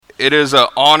It is an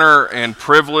honor and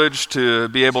privilege to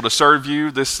be able to serve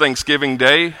you this Thanksgiving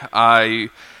Day.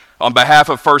 On behalf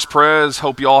of First Pres,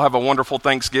 hope you all have a wonderful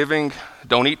Thanksgiving.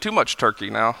 Don't eat too much turkey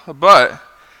now, but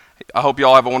I hope you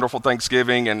all have a wonderful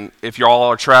Thanksgiving, and if you all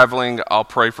are traveling, I'll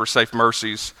pray for safe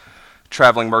mercies,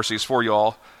 traveling mercies for you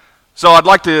all. So I'd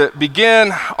like to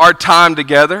begin our time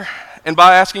together and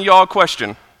by asking you all a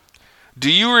question.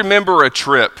 Do you remember a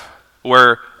trip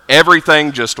where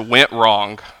everything just went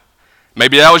wrong?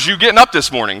 Maybe that was you getting up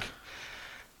this morning.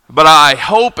 But I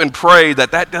hope and pray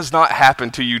that that does not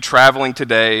happen to you traveling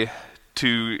today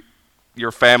to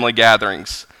your family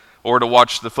gatherings or to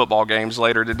watch the football games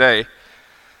later today.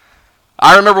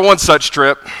 I remember one such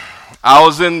trip. I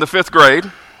was in the 5th grade,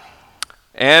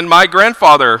 and my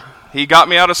grandfather, he got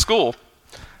me out of school.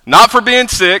 Not for being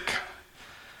sick,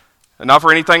 and not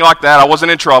for anything like that. I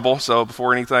wasn't in trouble, so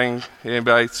before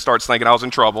anybody starts thinking I was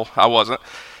in trouble, I wasn't,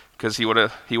 because he would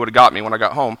have got me when I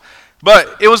got home.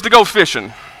 But it was to go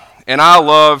fishing, and I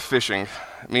love fishing.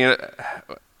 I mean,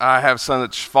 I have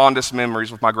such fondest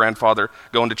memories with my grandfather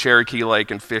going to Cherokee Lake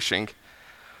and fishing.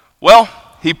 Well,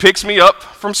 he picks me up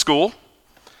from school,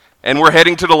 and we're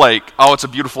heading to the lake. Oh, it's a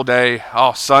beautiful day.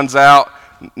 Oh, sun's out,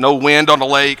 no wind on the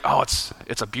lake. Oh,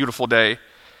 it's a beautiful day.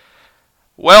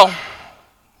 Well,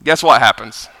 guess what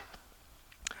happens?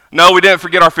 No, we didn't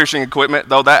forget our fishing equipment,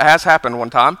 though that has happened one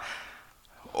time.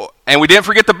 And we didn't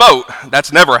forget the boat.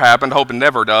 That's never happened, hope it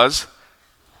never does.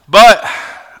 But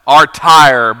our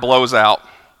tire blows out.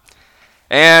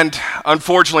 And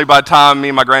unfortunately, by the time me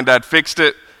and my granddad fixed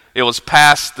it, it was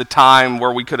past the time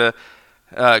where we could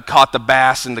have caught the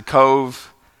bass in the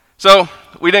cove. So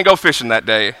we didn't go fishing that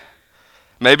day.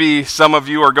 Maybe some of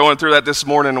you are going through that this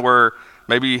morning where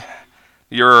maybe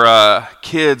your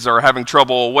kids are having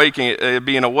trouble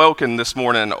being awoken this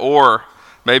morning, or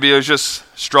maybe it was just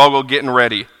struggle getting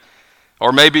ready.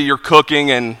 Or maybe you're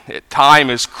cooking and time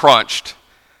is crunched.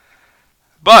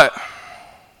 But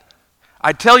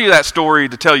I tell you that story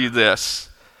to tell you this,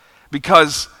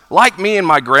 because like me and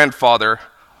my grandfather,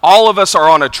 all of us are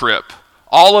on a trip.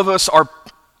 All of us are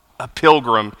a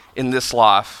pilgrim in this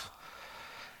life.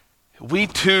 We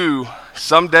too,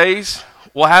 some days,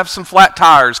 will have some flat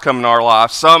tires come in our life,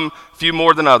 some few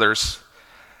more than others.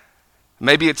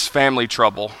 Maybe it's family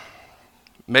trouble.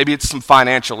 Maybe it's some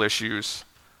financial issues.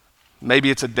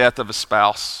 Maybe it's a death of a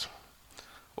spouse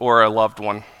or a loved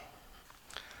one.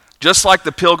 Just like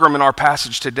the pilgrim in our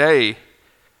passage today,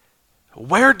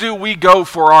 where do we go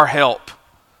for our help?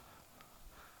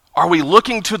 Are we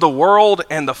looking to the world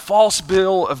and the false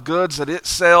bill of goods that it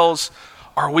sells?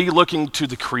 Are we looking to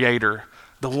the Creator,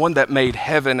 the one that made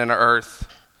heaven and earth?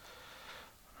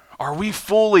 Are we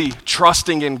fully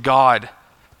trusting in God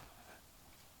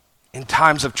in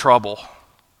times of trouble?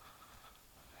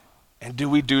 And do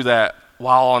we do that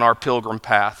while on our pilgrim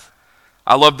path?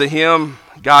 I love the hymn,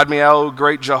 "Guide me, O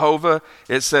great Jehovah."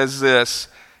 It says this: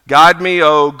 "Guide me,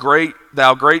 O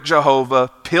thou great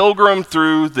Jehovah, pilgrim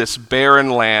through this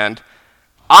barren land.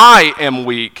 I am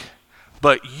weak,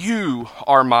 but you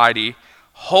are mighty.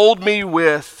 Hold me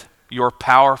with your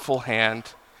powerful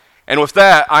hand." And with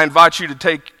that, I invite you to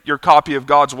take your copy of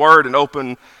God's Word and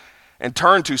open and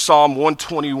turn to Psalm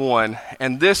 121.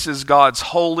 And this is God's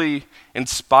holy,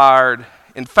 inspired,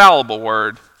 infallible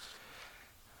word.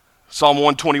 Psalm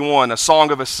 121, a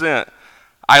song of ascent.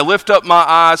 "I lift up my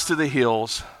eyes to the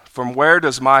hills. From where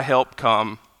does my help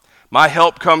come? My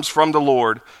help comes from the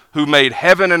Lord, who made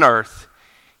heaven and earth.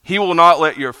 He will not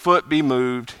let your foot be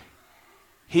moved.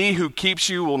 He who keeps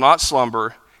you will not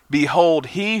slumber. Behold,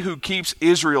 he who keeps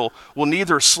Israel will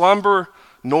neither slumber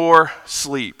nor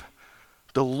sleep.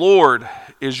 The Lord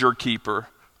is your keeper.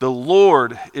 The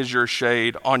Lord is your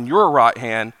shade on your right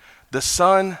hand. The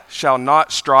sun shall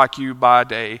not strike you by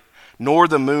day, nor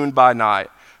the moon by night.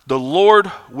 The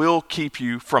Lord will keep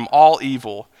you from all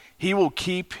evil. He will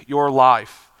keep your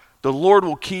life. The Lord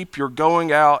will keep your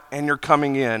going out and your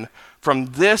coming in from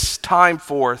this time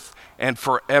forth and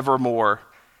forevermore."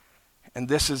 And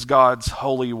this is God's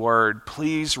holy word.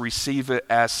 Please receive it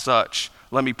as such.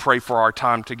 Let me pray for our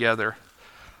time together.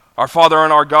 Our Father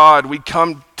and our God, we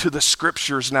come to the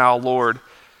Scriptures now, Lord.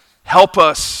 Help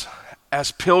us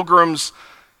as pilgrims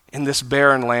in this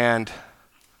barren land.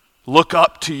 Look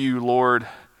up to you, Lord,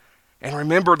 and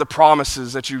remember the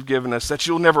promises that you've given us, that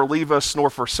you'll never leave us nor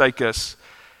forsake us.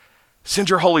 Send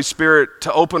your Holy Spirit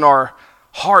to open our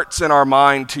hearts and our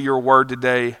mind to your word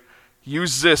today.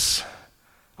 Use this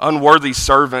unworthy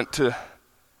servant to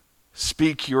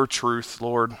speak your truth,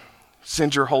 Lord.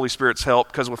 Send your Holy Spirit's help,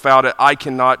 because without it, I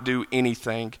cannot do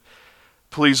anything.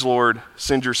 Please, Lord,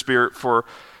 send your Spirit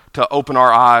to open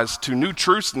our eyes to new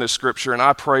truths in this Scripture, and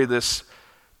I pray this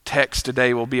text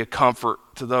today will be a comfort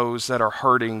to those that are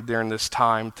hurting during this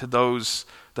time, to those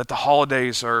that the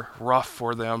holidays are rough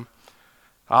for them.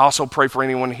 I also pray for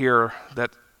anyone here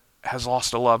that has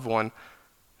lost a loved one,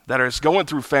 that is going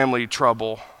through family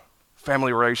trouble,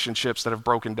 family relationships that have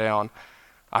broken down.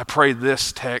 I pray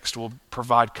this text will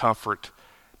provide comfort.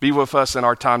 Be with us in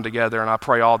our time together, and I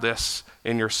pray all this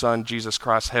in your Son, Jesus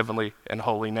Christ's heavenly and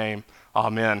holy name.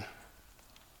 Amen.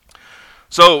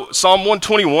 So Psalm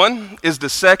 121 is the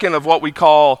second of what we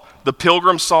call the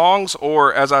Pilgrim songs,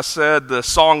 or as I said, the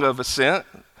Song of Ascent.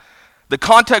 The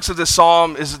context of this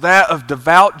psalm is that of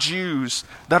devout Jews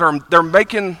that they're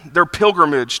making their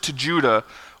pilgrimage to Judah,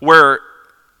 where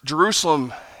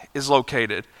Jerusalem is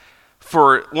located,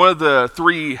 for one of the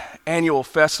 3 annual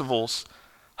festivals.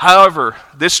 However,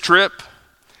 this trip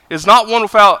is not one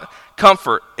without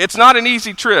comfort. It's not an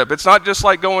easy trip. It's not just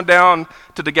like going down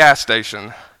to the gas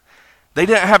station. They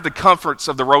didn't have the comforts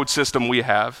of the road system we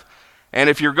have. And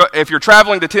if you're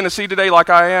traveling to Tennessee today like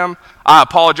I am, I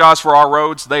apologize for our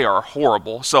roads. They are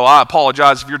horrible. So I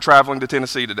apologize if you're traveling to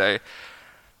Tennessee today.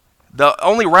 The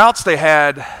only routes they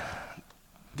had,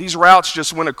 these routes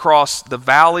just went across the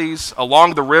valleys,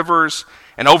 along the rivers,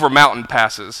 and over mountain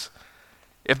passes.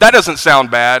 If that doesn't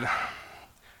sound bad,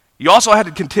 you also had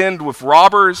to contend with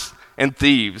robbers and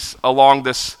thieves along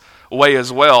this way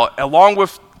as well, along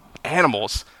with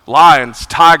animals. Lions,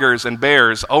 tigers, and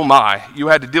bears, oh my, you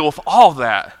had to deal with all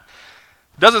that.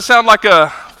 Doesn't sound like a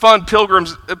fun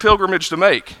pilgrimage to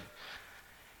make.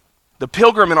 The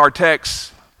pilgrim in our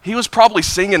text, he was probably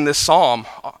singing this psalm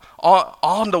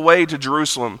on the way to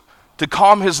Jerusalem to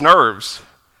calm his nerves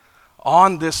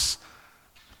on this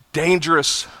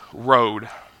dangerous road.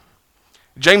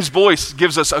 James Boyce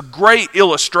gives us a great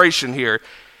illustration here,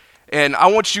 and I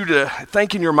want you to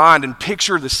think in your mind and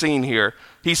picture the scene here.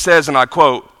 He says, and I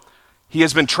quote, "He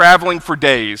has been traveling for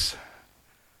days.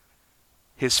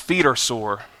 His feet are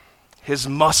sore. His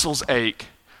muscles ache.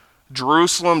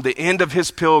 Jerusalem, the end of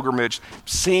his pilgrimage,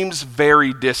 seems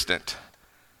very distant.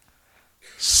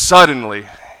 Suddenly,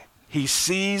 he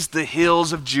sees the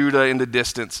hills of Judah in the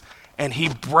distance, and he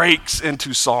breaks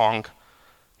into song."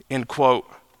 End quote.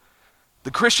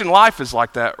 The Christian life is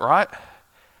like that, right?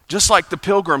 Just like the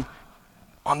pilgrim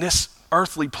on this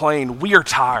earthly plane, we are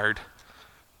tired.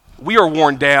 We are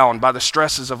worn down by the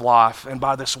stresses of life and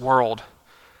by this world.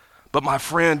 But my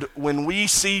friend, when we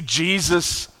see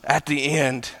Jesus at the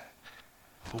end,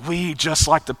 we, just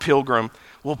like the pilgrim,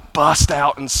 will bust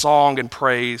out in song and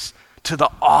praise to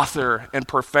the author and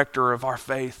perfecter of our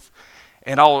faith.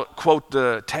 And I'll quote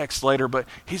the text later, but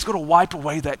he's going to wipe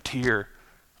away that tear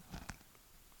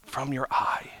from your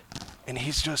eye. And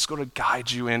he's just going to guide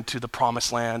you into the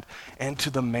promised land and to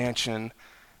the mansion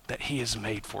that he has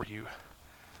made for you.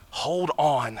 Hold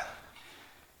on.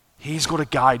 He's going to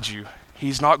guide you.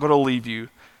 He's not going to leave you.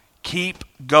 Keep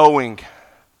going.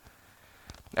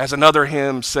 As another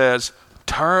hymn says,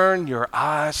 turn your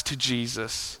eyes to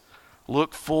Jesus.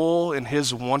 Look full in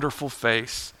his wonderful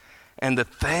face, and the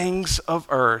things of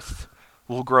earth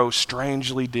will grow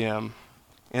strangely dim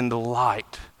in the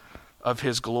light of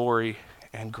his glory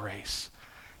and grace.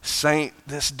 Saint,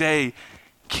 this day,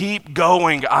 keep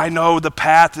going. I know the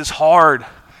path is hard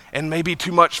and maybe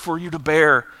too much for you to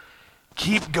bear.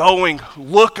 Keep going.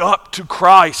 Look up to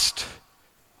Christ,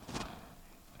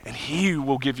 and he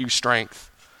will give you strength.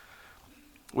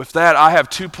 With that, I have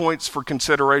 2 points for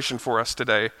consideration for us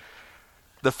today.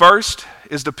 The first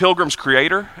is the pilgrim's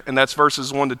creator, and that's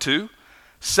verses 1 to 2.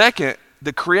 Second,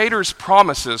 the creator's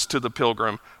promises to the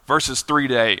pilgrim, verses 3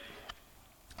 to 8.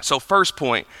 So first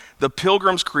point, the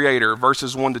pilgrim's creator,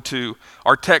 verses 1 to 2.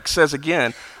 Our text says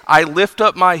again, I lift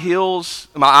up my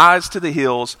eyes to the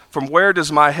hills. From where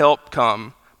does my help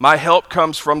come? My help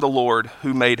comes from the Lord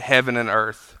who made heaven and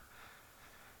earth.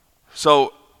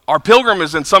 So our pilgrim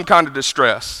is in some kind of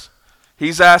distress.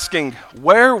 He's asking,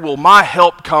 where will my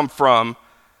help come from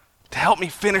to help me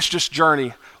finish this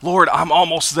journey? Lord, I'm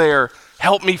almost there.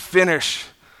 Help me finish.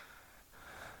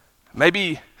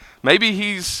 Maybe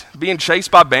he's being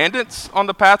chased by bandits on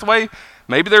the pathway.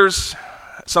 Maybe there's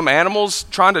some animals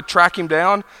trying to track him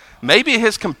down. Maybe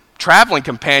his traveling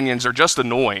companions are just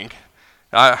annoying.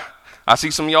 I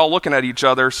see some of y'all looking at each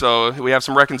other, so we have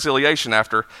some reconciliation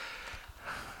after.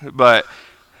 But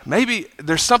maybe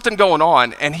there's something going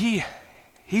on, and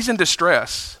he's in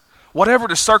distress. Whatever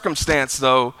the circumstance,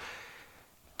 though,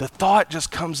 the thought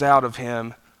just comes out of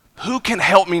him, who can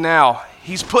help me now?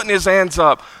 He's putting his hands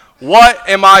up. What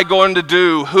am I going to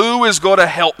do? Who is going to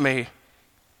help me?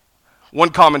 One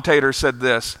commentator said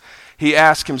this. He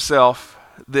asked himself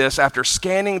this after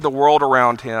scanning the world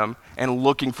around him and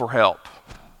looking for help.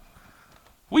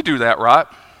 We do that, right?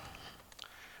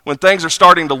 when things are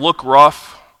starting to look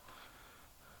rough,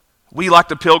 we, like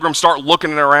the Pilgrim, start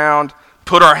looking around,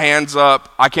 put our hands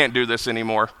up. I can't do this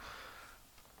anymore.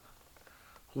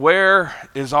 Where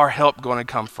is our help going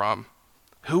to come from?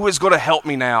 Who is going to help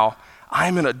me now?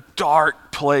 I'm in a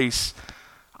dark place.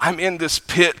 I'm in this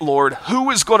pit, Lord.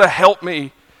 Who is going to help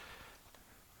me?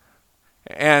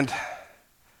 And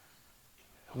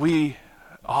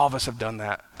all of us have done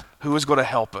that. Who is going to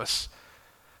help us?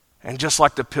 And just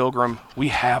like the Pilgrim, we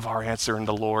have our answer in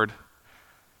the Lord,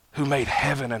 who made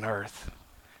heaven and earth.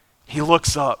 He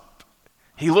looks up.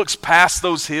 He looks past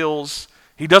those hills.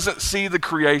 He doesn't see the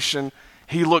creation.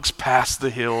 He looks past the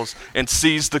hills and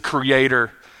sees the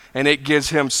Creator, and it gives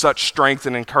him such strength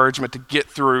and encouragement to get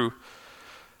through.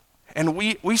 And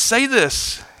we say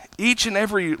this each and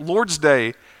every Lord's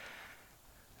Day.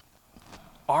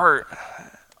 Our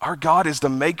God is the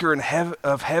maker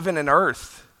of heaven and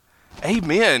earth.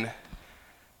 Amen.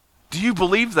 Do you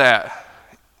believe that?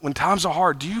 When times are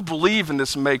hard, do you believe in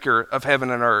this maker of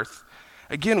heaven and earth?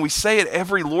 Again, we say it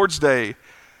every Lord's Day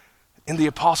in the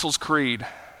Apostles' Creed.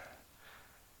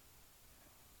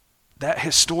 That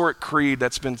historic creed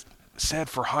that's been said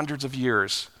for hundreds of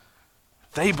years.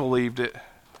 They believed it.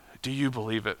 Do you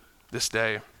believe it this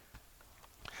day?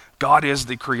 God is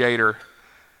the Creator.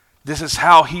 This is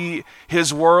how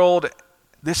His world,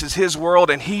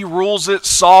 and He rules it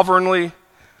sovereignly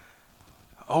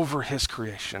over His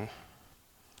creation.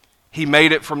 He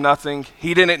made it from nothing.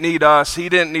 He didn't need us. He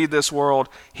didn't need this world.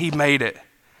 He made it.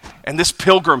 And this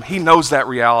Pilgrim, he knows that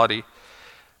reality.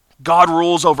 God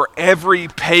rules over every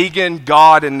pagan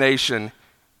god and nation.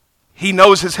 He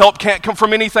knows his help can't come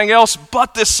from anything else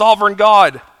but this sovereign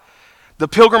God. The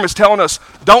Pilgrim is telling us,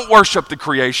 don't worship the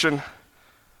creation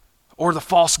or the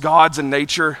false gods in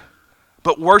nature,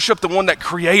 but worship the one that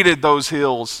created those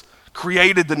hills,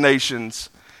 created the nations.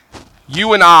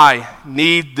 You and I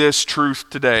need this truth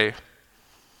today.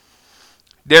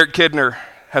 Derek Kidner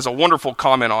has a wonderful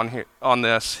comment on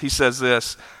this. He says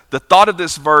this: the thought of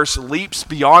this verse leaps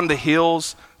beyond the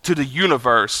hills to the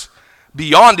universe,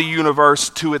 beyond the universe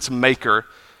to its maker.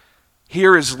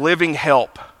 Here is living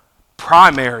help,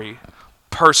 primary,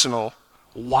 personal,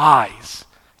 wise,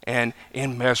 and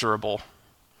immeasurable.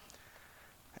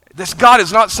 This God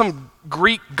is not some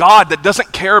Greek God that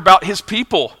doesn't care about his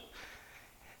people.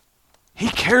 He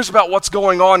cares about what's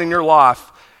going on in your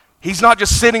life. He's not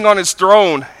just sitting on his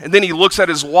throne and then he looks at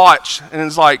his watch and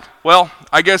is like, well,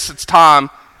 I guess it's time.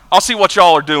 I'll see what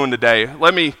y'all are doing today.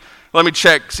 Let me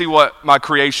check, see what my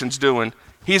creation's doing.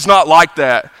 He's not like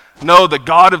that. No, the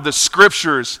God of the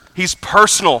Scriptures, He's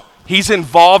personal. He's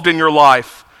involved in your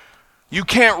life. You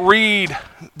can't read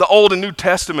the Old and New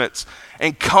Testaments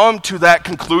and come to that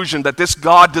conclusion that this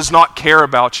God does not care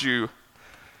about you.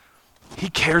 He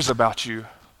cares about you.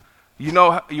 You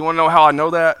want to know how I know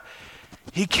that?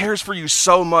 He cares for you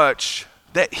so much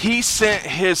that He sent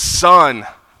His Son,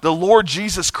 the Lord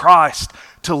Jesus Christ,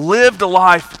 to live the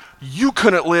life you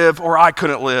couldn't live or I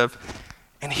couldn't live.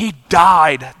 And He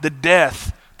died the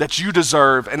death that you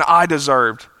deserve and I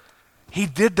deserved. He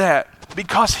did that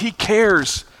because He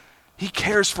cares. He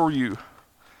cares for you.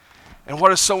 And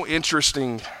what is so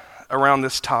interesting around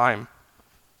this time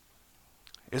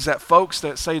is that folks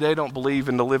that say they don't believe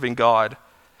in the living God,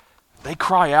 they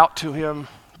cry out to Him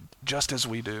just as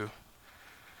we do.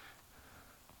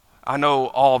 I know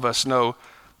all of us know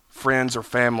friends or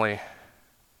family,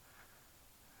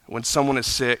 when someone is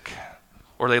sick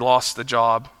or they lost the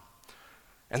job,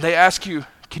 and they ask you,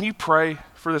 can you pray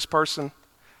for this person?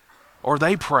 Or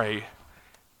they pray.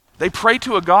 They pray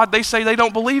to a God they say they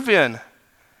don't believe in.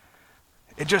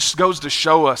 It just goes to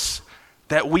show us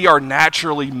that we are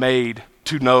naturally made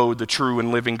to know the true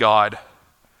and living God.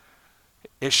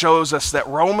 It shows us that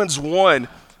Romans 1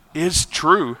 is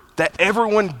true, that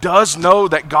everyone does know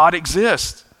that God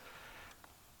exists.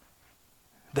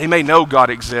 They may know God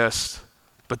exists,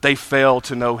 but they fail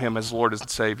to know Him as Lord and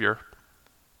Savior.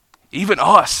 Even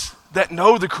us that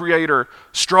know the Creator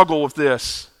struggle with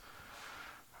this.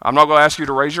 I'm not going to ask you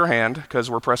to raise your hand because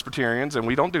we're Presbyterians and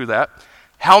we don't do that.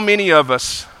 How many of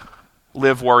us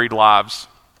live worried lives?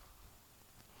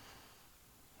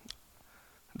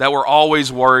 That we're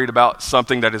always worried about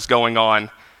something that is going on.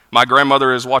 My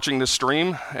grandmother is watching this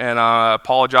stream, and I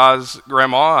apologize,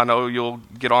 Grandma. I know you'll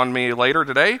get on me later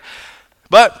today.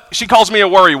 But she calls me a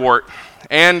worrywart.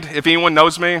 And if anyone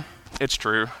knows me, it's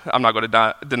true. I'm not going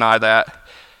to deny that.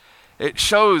 That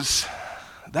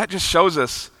just shows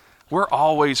us we're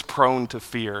always prone to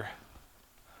fear,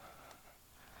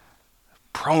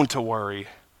 prone to worry,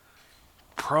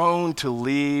 prone to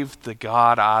leave the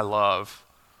God I love.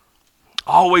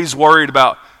 Always worried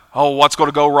about, what's going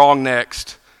to go wrong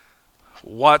next?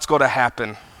 what's going to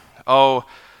happen. Oh,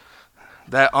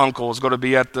 that uncle is going to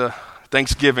be at the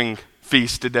Thanksgiving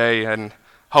feast today, and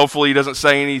hopefully he doesn't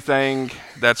say anything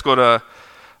that's going to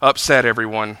upset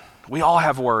everyone. We all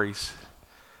have worries.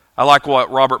 I like what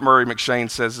Robert Murray McShane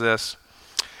says this.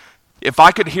 If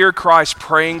I could hear Christ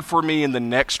praying for me in the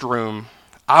next room,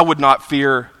 I would not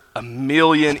fear a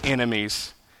million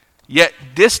enemies. Yet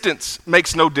distance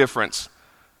makes no difference.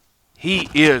 He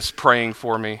is praying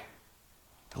for me.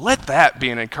 Let that be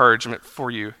an encouragement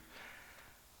for you.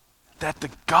 That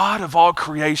the God of all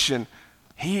creation,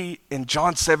 he, in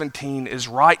John 17, is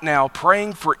right now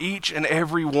praying for each and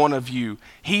every one of you.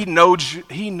 He knows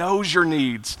your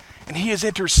needs, and he is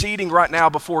interceding right now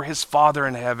before his Father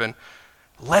in heaven.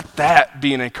 Let that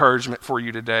be an encouragement for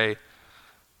you today.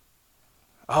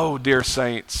 Oh, dear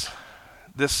saints,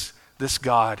 this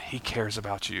God, he cares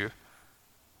about you.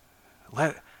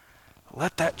 Let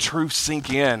that truth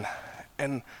sink in,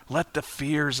 and let the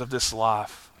fears of this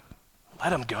life,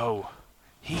 let them go.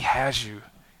 He has you.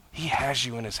 He has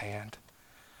you in his hand.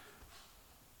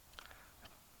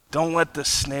 Don't let the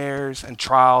snares and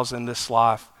trials in this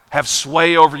life have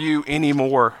sway over you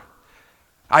anymore.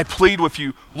 I plead with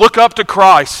you, look up to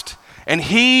Christ, and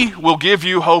he will give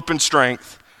you hope and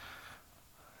strength.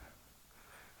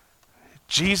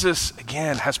 Jesus,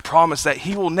 again, has promised that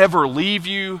he will never leave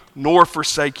you nor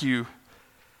forsake you.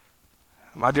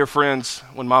 My dear friends,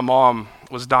 when my mom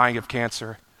was dying of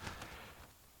cancer,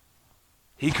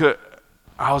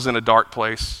 I was in a dark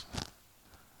place.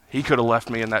 He could have left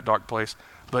me in that dark place.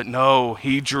 But no,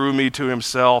 he drew me to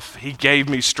himself. He gave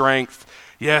me strength.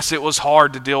 Yes, it was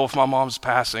hard to deal with my mom's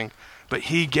passing, but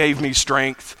he gave me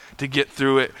strength to get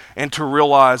through it and to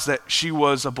realize that she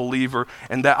was a believer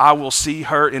and that I will see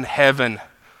her in heaven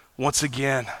once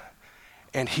again.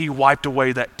 And he wiped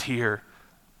away that tear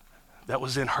that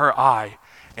was in her eye,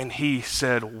 and he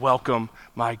said, welcome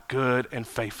my good and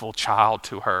faithful child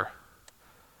to her.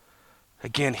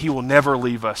 Again, he will never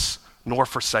leave us nor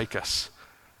forsake us.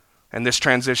 And this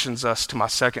transitions us to my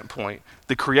second point,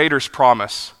 the Creator's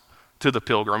promise to the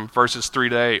pilgrim, verses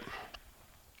 3-8.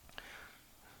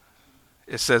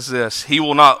 It says this, he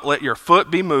will not let your foot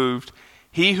be moved.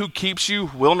 He who keeps you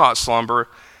will not slumber.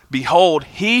 Behold,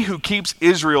 he who keeps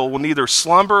Israel will neither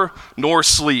slumber nor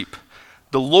sleep.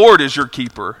 The Lord is your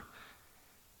keeper.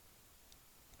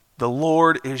 The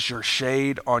Lord is your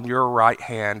shade on your right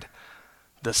hand.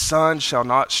 The sun shall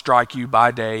not strike you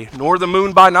by day, nor the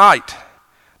moon by night.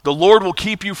 The Lord will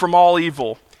keep you from all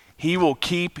evil. He will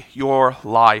keep your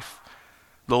life.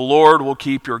 The Lord will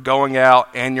keep your going out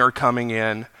and your coming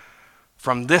in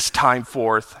from this time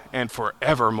forth and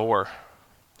forevermore.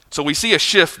 So we see a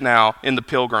shift now in the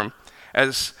pilgrim,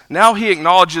 as now he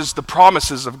acknowledges the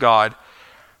promises of God.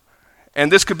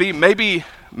 And this could be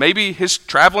maybe his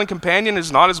traveling companion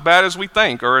is not as bad as we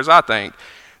think, or as I think.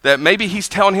 That maybe he's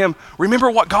telling him, remember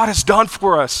what God has done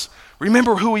for us.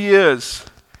 Remember who he is.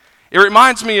 It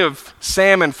reminds me of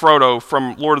Sam and Frodo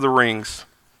from Lord of the Rings.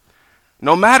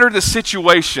 No matter the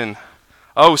situation,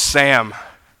 oh, Sam,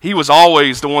 he was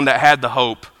always the one that had the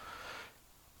hope.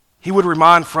 He would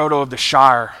remind Frodo of the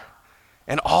Shire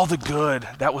and all the good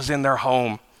that was in their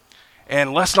home.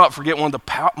 And let's not forget one of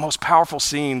the most powerful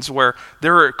scenes where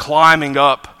they're climbing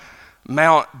up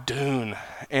Mount Doom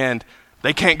and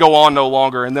they can't go on no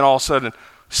longer. And then all of a sudden,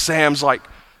 Sam's like,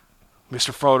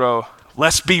 Mr. Frodo,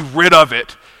 let's be rid of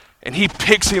it. And he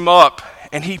picks him up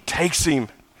and he takes him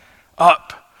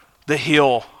up the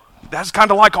hill. That's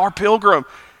kind of like our pilgrim.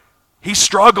 He's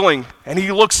struggling and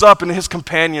he looks up and his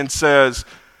companion says,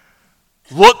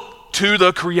 look to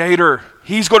the Creator.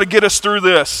 He's going to get us through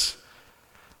this.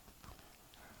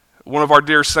 One of our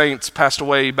dear saints passed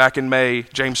away back in May,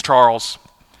 James Charles.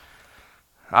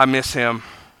 I miss him.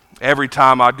 Every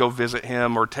time I'd go visit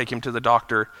him or take him to the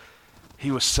doctor,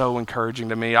 he was so encouraging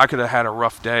to me. I could have had a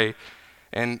rough day,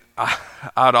 and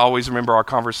I'd always remember our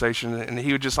conversation, and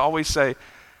he would just always say,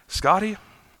 Scotty,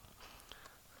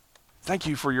 thank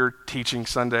you for your teaching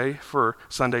Sunday for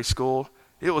Sunday school.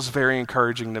 It was very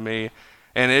encouraging to me,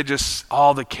 and it just,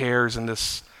 all the cares in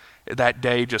that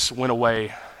day just went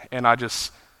away, and I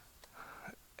was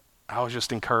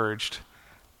just encouraged.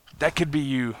 That could be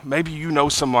you. Maybe you know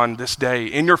someone this day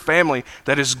in your family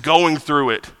that is going through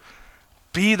it.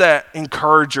 Be that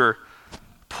encourager.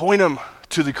 Point them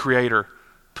to the Creator.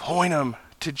 Point them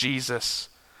to Jesus.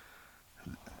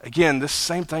 Again, this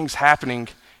same thing's happening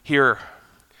here.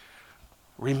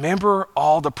 Remember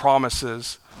all the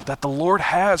promises that the Lord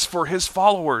has for his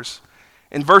followers.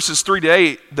 In verses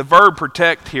 3-8, the verb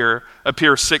protect here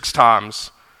appears 6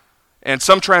 times. And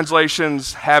some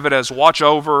translations have it as watch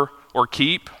over or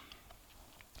keep.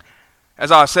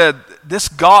 As I said, this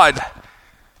God,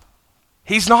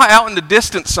 He's not out in the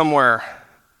distance somewhere.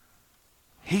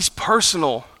 He's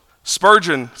personal.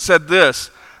 Spurgeon said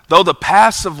this, though the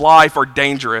paths of life are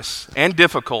dangerous and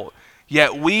difficult,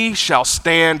 yet we shall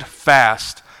stand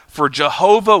fast, for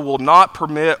Jehovah will not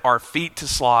permit our feet to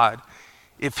slide.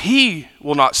 If he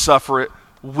will not suffer it,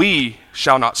 we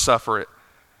shall not suffer it.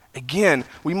 Again,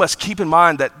 we must keep in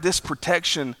mind that this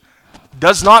protection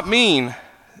does not mean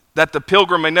that the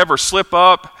pilgrim may never slip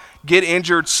up, get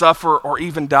injured, suffer, or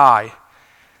even die.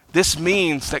 This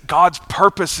means that God's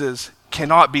purposes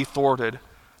cannot be thwarted,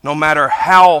 no matter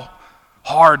how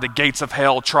hard the gates of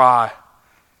hell try.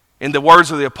 In the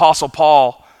words of the Apostle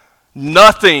Paul,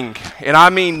 nothing, and I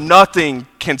mean nothing,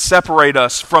 can separate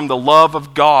us from the love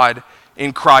of God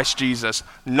in Christ Jesus.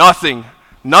 Nothing.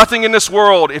 Nothing in this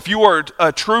world, if you are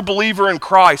a true believer in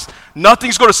Christ,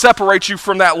 nothing's going to separate you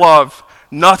from that love.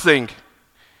 Nothing.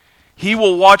 He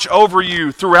will watch over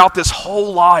you throughout this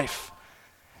whole life.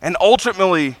 And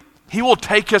ultimately, he will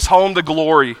take us home to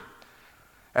glory.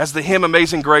 As the hymn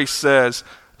Amazing Grace says,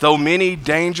 though many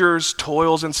dangers,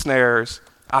 toils, and snares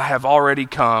I have already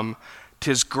come,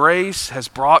 'tis grace has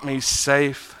brought me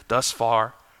safe thus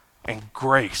far, and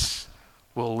grace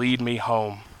will lead me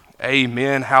home.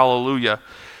 Amen. Hallelujah.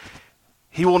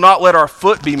 He will not let our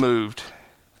foot be moved.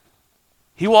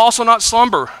 He will also not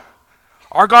slumber.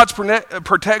 Our God's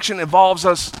protection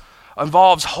involves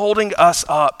holding us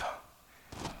up.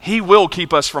 He will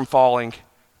keep us from falling.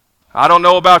 I don't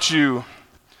know about you,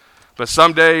 but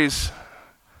some days,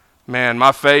 man,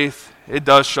 my faith, it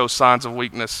does show signs of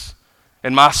weakness,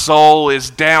 and my soul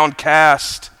is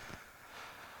downcast.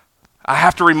 I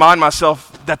have to remind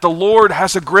myself that the Lord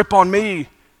has a grip on me.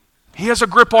 He has a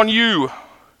grip on you.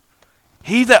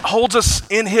 He that holds us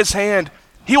in his hand,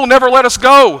 he will never let us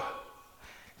go.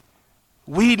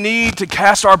 We need to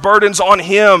cast our burdens on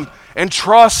him and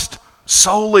trust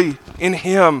solely in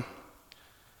him.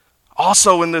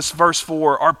 Also in this verse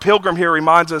 4, our pilgrim here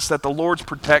reminds us that the Lord's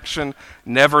protection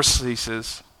never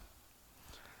ceases.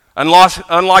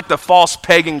 Unlike the false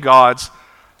pagan gods,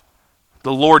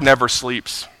 the Lord never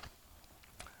sleeps.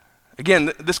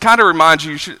 Again, this kind of reminds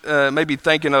you, maybe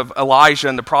thinking of Elijah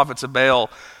and the prophets of Baal,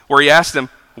 where he asked them,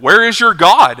 where is your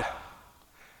God?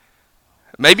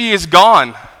 Maybe he is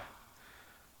gone.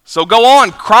 So go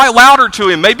on, cry louder to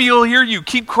him. Maybe he'll hear you.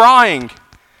 Keep crying.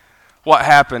 What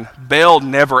happened? Baal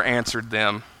never answered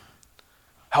them.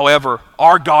 However,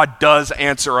 our God does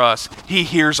answer us. He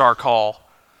hears our call.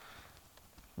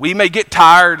 We may get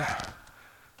tired.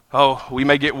 Oh, we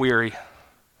may get weary.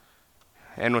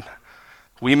 And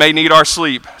we may need our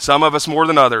sleep, some of us more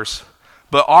than others.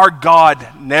 But our God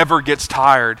never gets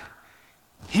tired.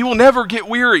 He will never get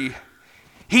weary.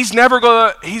 He's never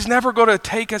going to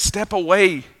take a step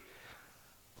away.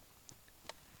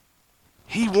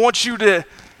 He wants you to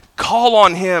call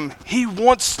on him. He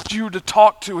wants you to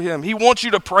talk to him. He wants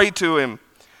you to pray to him.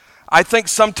 I think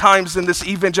sometimes in this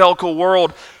evangelical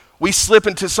world, we slip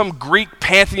into some Greek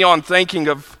pantheon thinking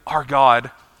of our God,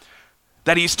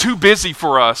 that he's too busy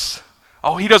for us.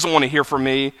 Oh, he doesn't want to hear from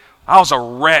me. I was a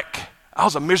wreck. I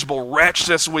was a miserable wretch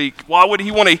this week. Why would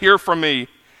he want to hear from me?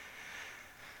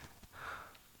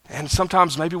 And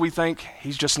sometimes maybe we think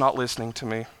he's just not listening to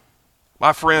me.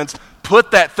 My friends,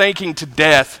 put that thinking to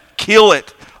death. Kill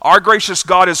it. Our gracious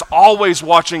God is always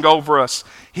watching over us.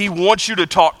 He wants you to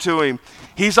talk to him.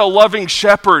 He's a loving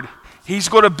shepherd. He's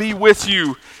going to be with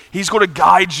you. He's going to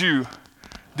guide you.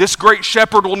 This great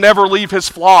shepherd will never leave his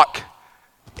flock.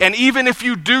 And even if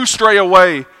you do stray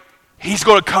away, he's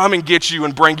going to come and get you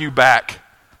and bring you back.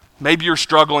 Maybe you're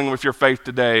struggling with your faith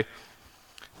today.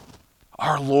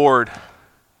 Our Lord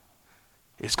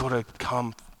is going to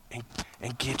come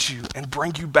and get you and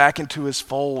bring you back into his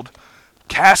fold.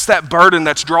 Cast that burden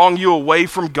that's drawing you away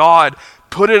from God.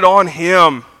 Put it on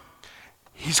him.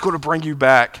 He's going to bring you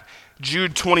back.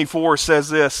 Jude 24 says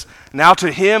this, now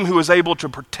to him who is able to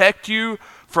protect you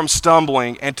from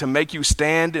stumbling and to make you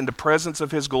stand in the presence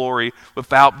of his glory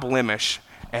without blemish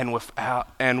and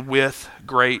with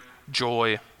great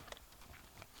joy.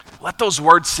 Let those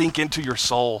words sink into your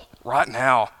soul right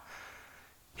now.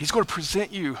 He's going to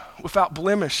present you without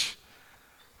blemish.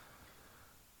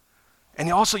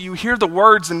 And also you hear the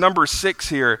words in number 6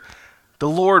 here. The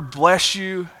Lord bless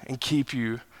you and keep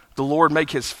you. The Lord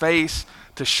make his face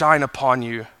to shine upon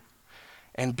you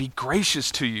and be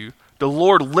gracious to you. The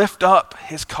Lord lift up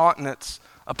his countenance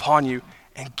upon you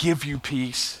and give you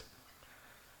peace.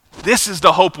 This is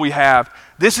the hope we have.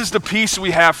 This is the peace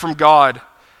we have from God.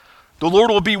 The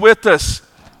Lord will be with us,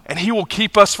 and he will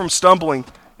keep us from stumbling,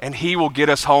 and he will get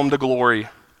us home to glory.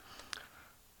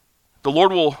 The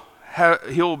Lord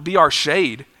he'll be our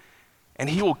shade, and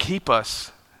he will keep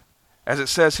us. As it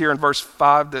says here in verse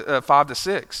 5 to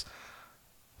 6,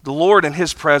 the Lord in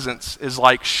his presence is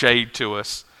like shade to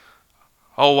us.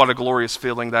 Oh, what a glorious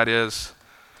feeling that is.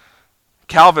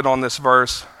 Calvin on this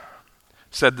verse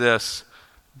said this: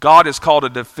 God is called a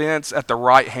defense at the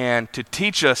right hand to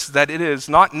teach us that it is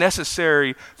not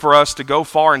necessary for us to go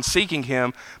far in seeking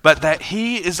him, but that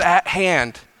he is at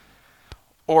hand,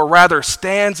 or rather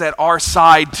stands at our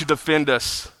side to defend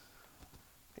us.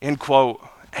 End quote.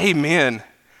 Amen.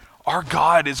 Our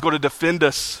God is going to defend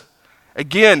us.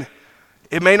 Again,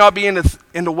 it may not be in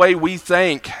the way we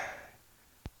think.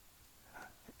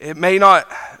 We may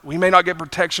not get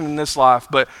protection in this life,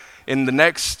 but in the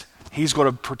next, he's going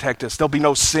to protect us. There'll be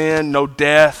no sin, no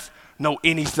death, no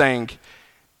anything.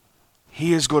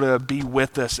 He is going to be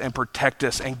with us and protect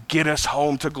us and get us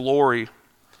home to glory.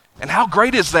 And how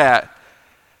great is that?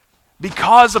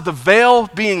 Because of the veil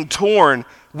being torn,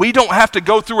 we don't have to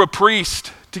go through a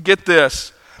priest to get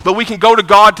this, but we can go to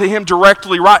God, to him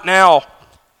directly right now.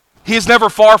 He is never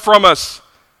far from us.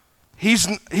 He's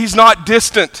not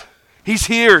distant. He's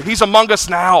here. He's among us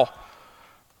now.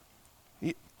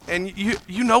 And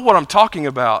you know what I'm talking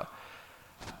about.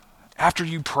 After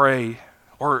you pray,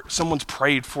 or someone's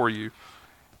prayed for you,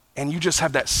 and you just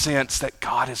have that sense that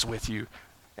God is with you,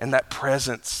 and that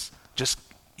presence just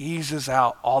eases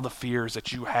out all the fears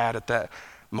that you had at that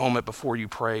moment before you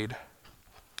prayed.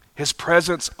 His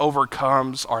presence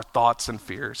overcomes our thoughts and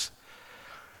fears.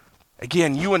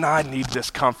 Again, you and I need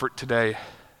this comfort today.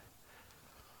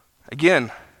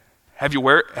 Again, have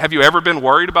you ever been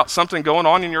worried about something going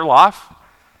on in your life?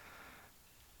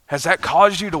 Has that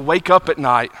caused you to wake up at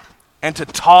night and to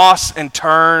toss and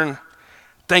turn,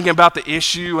 thinking about the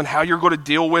issue and how you're going to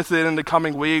deal with it in the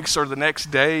coming weeks or the next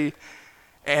day?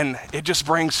 And it just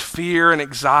brings fear and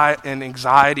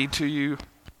anxiety to you.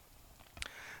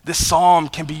 This psalm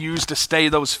can be used to stay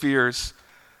those fears.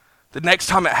 The next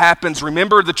time it happens,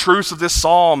 remember the truths of this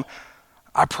psalm.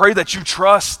 I pray that you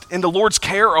trust in the Lord's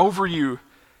care over you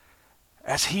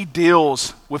as he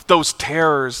deals with those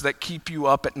terrors that keep you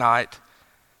up at night.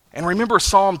 And remember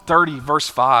Psalm 30, verse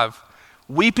 5.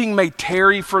 Weeping may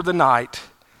tarry for the night,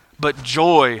 but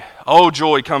joy, oh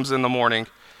joy, comes in the morning.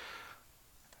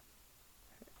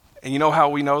 And you know how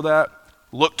we know that?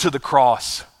 Look to the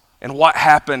cross and what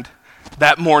happened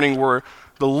that morning where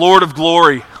the Lord of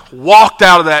glory walked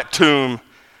out of that tomb,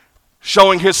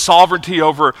 showing his sovereignty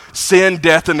over sin,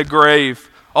 death, and the grave.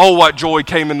 Oh, what joy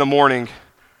came in the morning.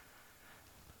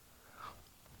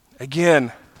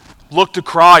 Again, look to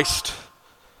Christ.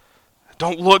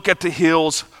 Don't look at the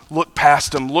hills, look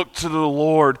past them. Look to the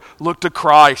Lord, look to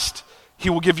Christ.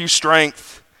 He will give you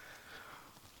strength.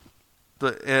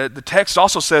 The text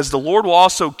also says, the Lord will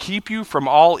also keep you from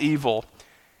all evil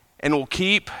and will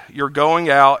keep your going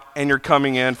out and your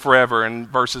coming in forever, in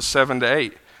verses 7 to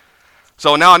 8.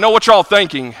 So now I know what you're all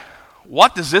thinking.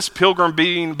 What does this pilgrim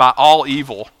mean by all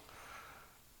evil?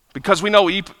 Because we know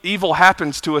evil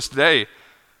happens to us today.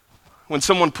 When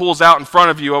someone pulls out in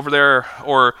front of you over there,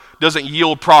 or doesn't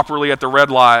yield properly at the red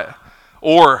light,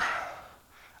 or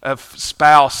a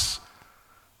spouse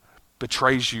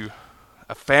betrays you,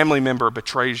 a family member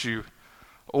betrays you,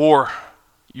 or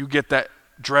you get that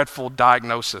dreadful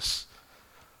diagnosis,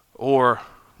 or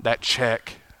that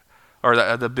check, or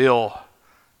the bill,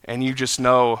 and you just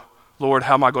know, Lord,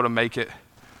 how am I going to make it?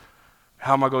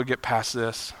 How am I going to get past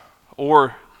this?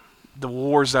 Or the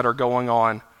wars that are going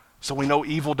on. So we know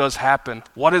evil does happen.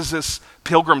 What is this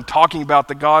pilgrim talking about?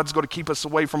 That God's going to keep us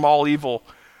away from all evil.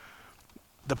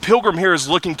 The pilgrim here is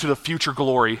looking to the future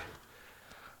glory.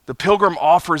 The pilgrim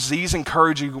offers these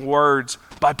encouraging words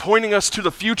by pointing us to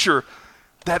the future,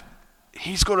 that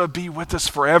he's going to be with us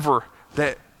forever,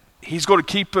 that he's going to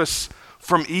keep us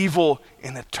from evil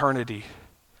in eternity.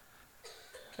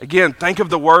 Again, think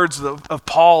of the words of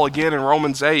Paul again in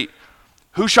Romans 8.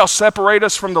 Who shall separate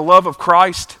us from the love of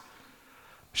Christ?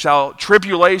 Shall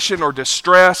tribulation or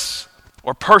distress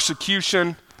or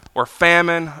persecution or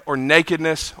famine or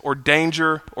nakedness or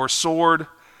danger or sword?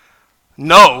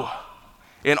 No.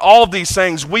 In all of these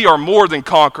things we are more than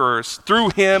conquerors through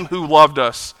him who loved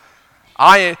us.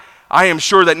 I am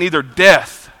sure that neither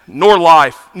death, nor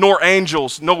life, nor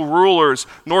angels, nor rulers,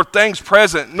 nor things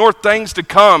present, nor things to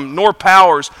come, nor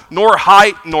powers, nor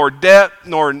height, nor depth,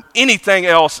 nor anything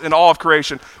else in all of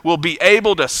creation will be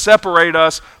able to separate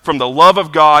us from the love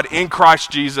of God in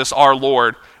Christ Jesus our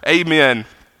Lord. Amen.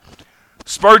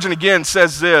 Spurgeon again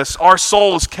says this: our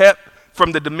soul is kept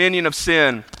from the dominion of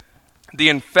sin, the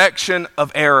infection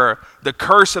of error, the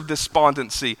curse of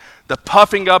despondency, the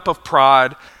puffing up of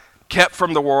pride, kept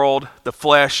from the world, the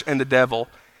flesh, and the devil,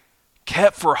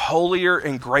 kept for holier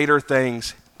and greater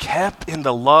things, kept in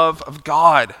the love of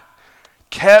God.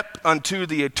 kept unto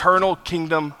the eternal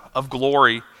kingdom of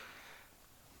glory.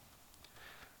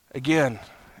 Again,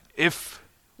 if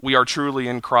we are truly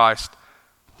in Christ,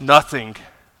 nothing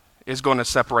is going to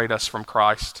separate us from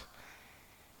Christ.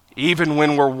 Even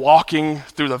when we're walking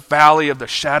through the valley of the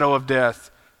shadow of death,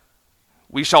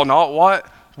 we shall not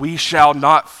what? We shall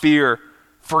not fear,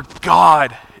 for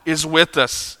God is with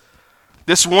us.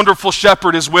 This wonderful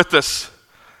shepherd is with us.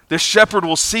 This shepherd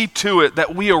will see to it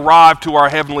that we arrive to our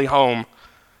heavenly home.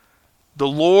 The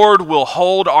Lord will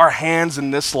hold our hands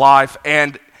in this life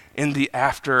and in the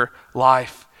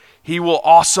afterlife. He will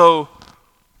also,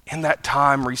 in that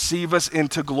time, receive us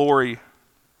into glory.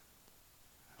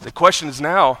 The question is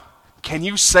now, can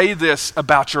you say this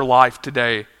about your life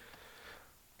today?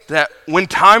 That when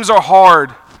times are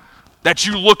hard, that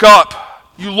you look up,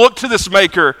 you look to this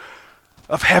maker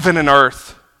of heaven and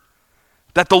earth,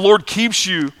 that the Lord keeps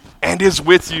you and is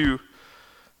with you,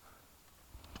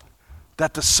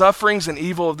 that the sufferings and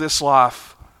evil of this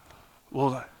life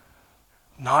will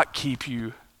not keep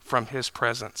you from his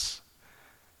presence.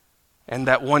 And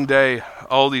that one day,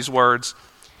 these words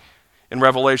in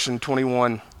Revelation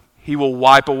 21, he will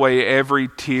wipe away every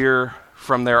tear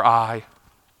from their eye,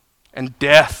 and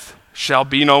death shall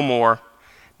be no more.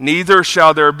 Neither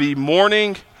shall there be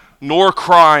mourning, nor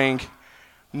crying,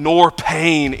 nor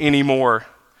pain anymore,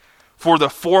 for the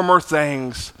former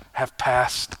things have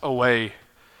passed away.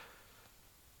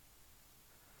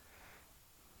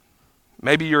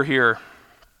 Maybe you're here,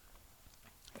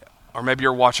 or maybe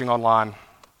you're watching online,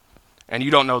 and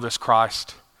you don't know this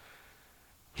Christ.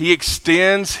 He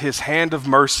extends his hand of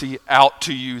mercy out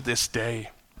to you this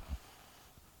day.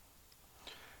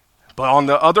 But on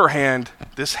the other hand,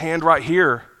 this hand right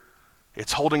here,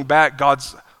 it's holding back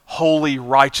God's holy,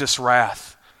 righteous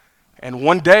wrath. And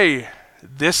one day,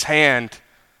 this hand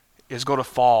is going to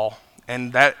fall,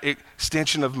 and that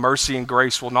extension of mercy and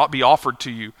grace will not be offered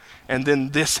to you. And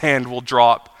then this hand will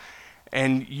drop,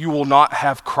 and you will not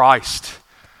have Christ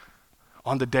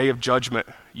on the day of judgment.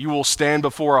 You will stand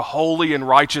before a holy and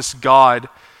righteous God,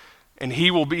 and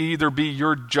he will either be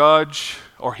your judge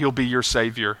or he'll be your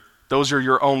savior. Those are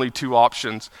your only two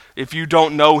options. If you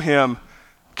don't know him,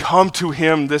 come to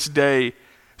him this day.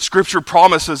 Scripture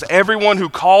promises everyone who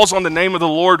calls on the name of the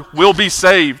Lord will be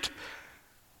saved,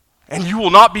 and you will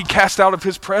not be cast out of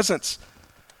his presence.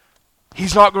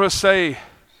 He's not going to say,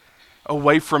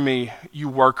 "Away from me, you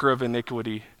worker of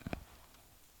iniquity."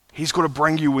 He's going to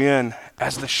bring you in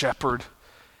as the shepherd.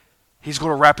 He's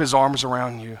going to wrap his arms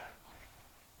around you.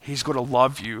 He's going to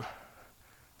love you.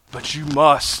 But you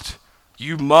must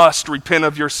repent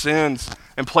of your sins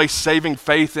and place saving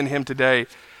faith in him today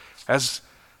as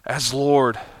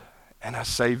Lord and as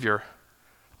Savior.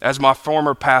 As my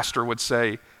former pastor would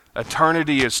say,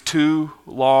 eternity is too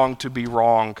long to be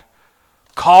wrong.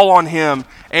 Call on him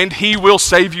and he will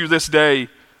save you this day.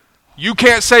 You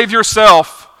can't save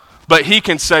yourself, but he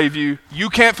can save you. You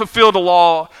can't fulfill the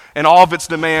law and all of its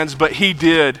demands, but he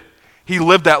did. He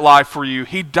lived that life for you.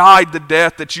 He died the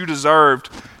death that you deserved,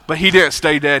 but he didn't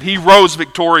stay dead. He rose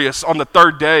victorious on the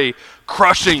third day,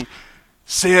 crushing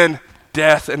sin,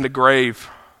 death, and the grave.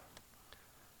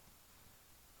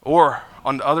 Or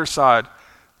on the other side,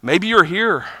 maybe you're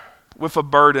here with a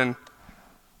burden,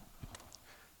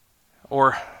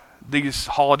 or these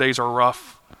holidays are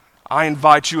rough. I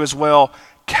invite you as well,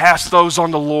 cast those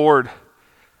on the Lord.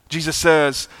 Jesus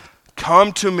says,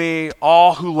 "Come to me,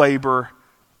 all who labor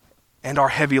and are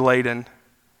heavy laden,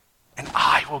 and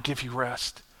I will give you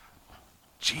rest."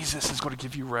 Jesus is going to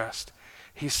give you rest.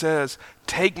 He says,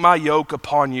 "Take my yoke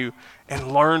upon you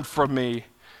and learn from me,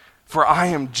 for I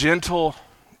am gentle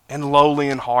and lowly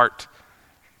in heart,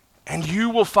 and you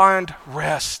will find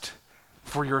rest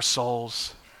for your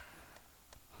souls."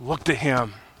 Look to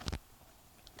him.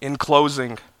 In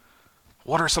closing,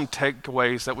 what are some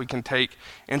takeaways that we can take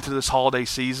into this holiday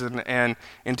season and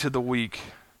into the week?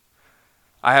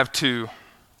 I have two.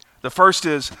 The first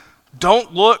is,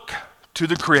 don't look to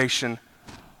the creation.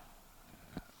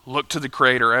 Look to the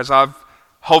Creator.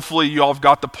 Hopefully you all have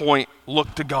got the point,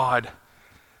 look to God.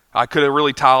 I could have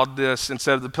really titled this,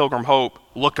 instead of the Pilgrim Hope,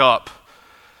 look up.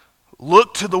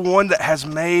 Look to the one that has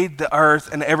made the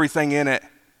earth and everything in it.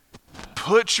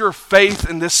 Put your faith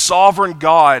in this sovereign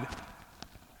God.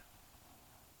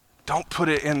 Don't put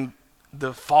it in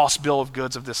the false bill of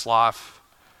goods of this life.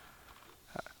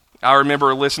 I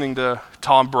remember listening to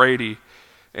Tom Brady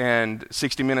and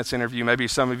 60 Minutes interview. Maybe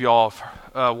some of y'all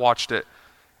have watched it.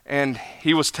 And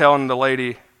he was telling the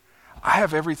lady, "I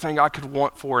have everything I could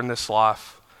want for in this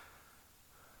life.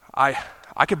 I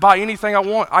could buy anything I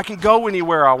want. I can go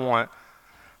anywhere I want.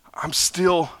 I'm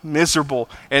still miserable.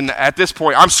 And at this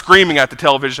point, I'm screaming at the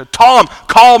television, Tom,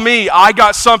 call me. I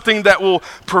got something that will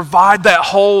provide that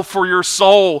hole for your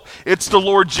soul. It's the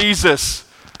Lord Jesus.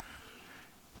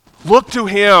 Look to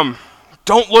him.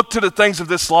 Don't look to the things of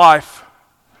this life.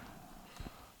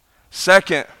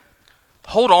 Second,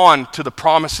 hold on to the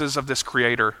promises of this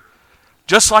Creator.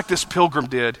 Just like this pilgrim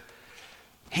did.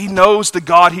 He knows the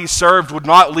God he served would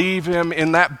not leave him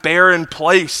in that barren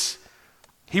place.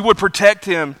 He would protect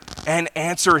him and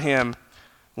answer him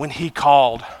when he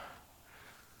called.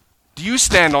 Do you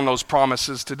stand on those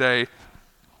promises today?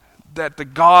 That the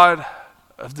God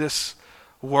of this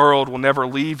world will never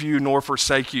leave you nor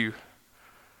forsake you.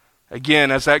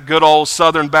 Again, as that good old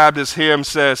Southern Baptist hymn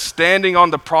says, standing on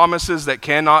the promises that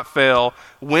cannot fail,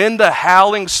 when the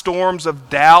howling storms of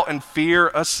doubt and fear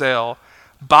assail,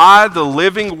 by the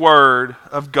living word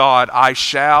of God I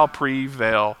shall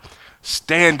prevail.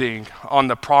 Standing on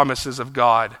the promises of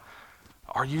God.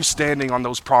 Are you standing on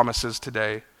those promises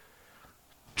today?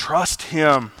 Trust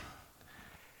him.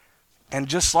 And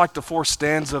just like the fourth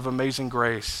stanza of Amazing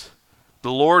Grace,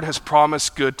 the Lord has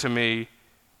promised good to me.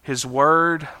 His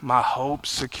word my hope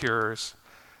secures.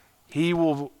 He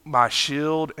will my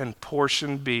shield and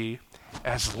portion be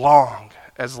as long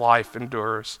as life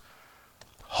endures.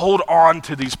 Hold on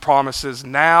to these promises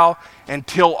now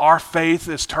until our faith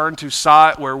is turned to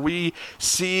sight where we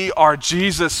see our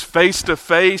Jesus face to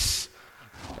face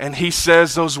and he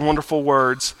says those wonderful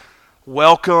words,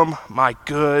 welcome my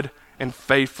good and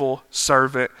faithful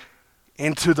servant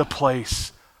into the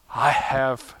place I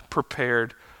have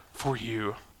prepared for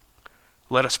you.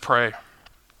 Let us pray.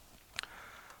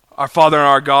 Our Father and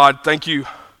our God, thank you,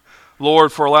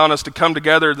 Lord, for allowing us to come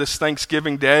together this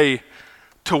Thanksgiving Day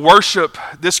to worship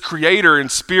this Creator in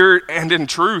spirit and in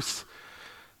truth.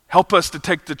 Help us to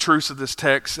take the truths of this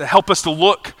text. Help us to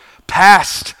look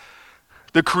past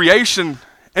the creation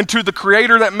and to the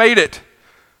Creator that made it.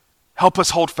 Help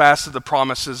us hold fast to the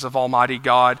promises of Almighty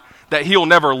God, that He'll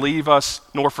never leave us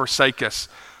nor forsake us.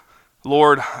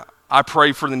 Lord, I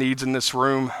pray for the needs in this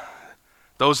room,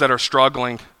 those that are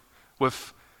struggling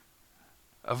with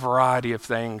a variety of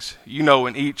things. You know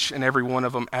in each and every one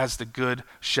of them as the Good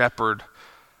Shepherd.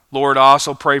 Lord, I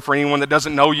also pray for anyone that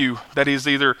doesn't know you, that is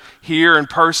either here in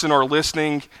person or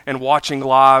listening and watching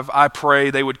live. I pray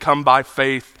they would come by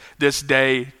faith this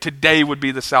day. Today would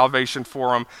be the salvation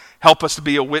for them. Help us to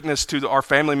be a witness to our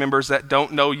family members that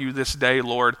don't know you this day,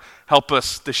 Lord. Help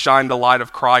us to shine the light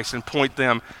of Christ and point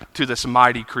them to this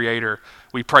mighty Creator.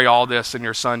 We pray all this in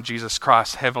your Son, Jesus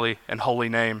Christ's heavenly and holy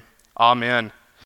name. Amen.